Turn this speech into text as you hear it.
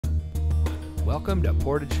Welcome to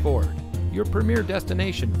Portage Ford, your premier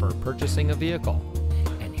destination for purchasing a vehicle.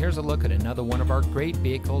 And here's a look at another one of our great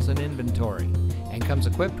vehicles in inventory, and comes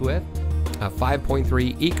equipped with a 5.3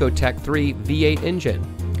 Ecotec 3 V8 engine,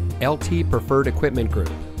 LT Preferred Equipment Group,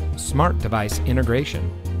 Smart Device Integration,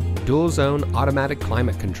 Dual Zone Automatic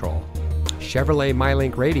Climate Control, Chevrolet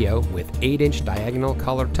MyLink radio with 8-inch diagonal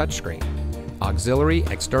color touchscreen, auxiliary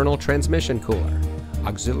external transmission cooler,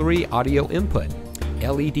 auxiliary audio input,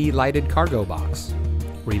 LED lighted cargo box,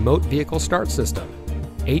 remote vehicle start system,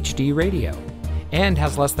 HD radio, and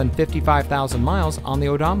has less than 55,000 miles on the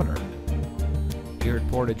odometer. Here at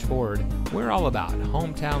Portage Ford, we're all about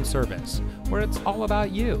hometown service, where it's all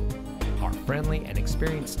about you. Our friendly and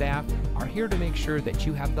experienced staff are here to make sure that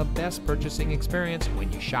you have the best purchasing experience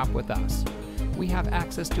when you shop with us. We have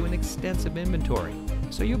access to an extensive inventory,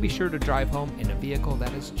 so you'll be sure to drive home in a vehicle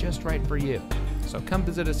that is just right for you. So come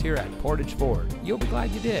visit us here at Portage Ford. You'll be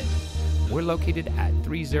glad you did. We're located at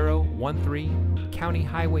 3013 County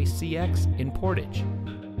Highway CX in Portage.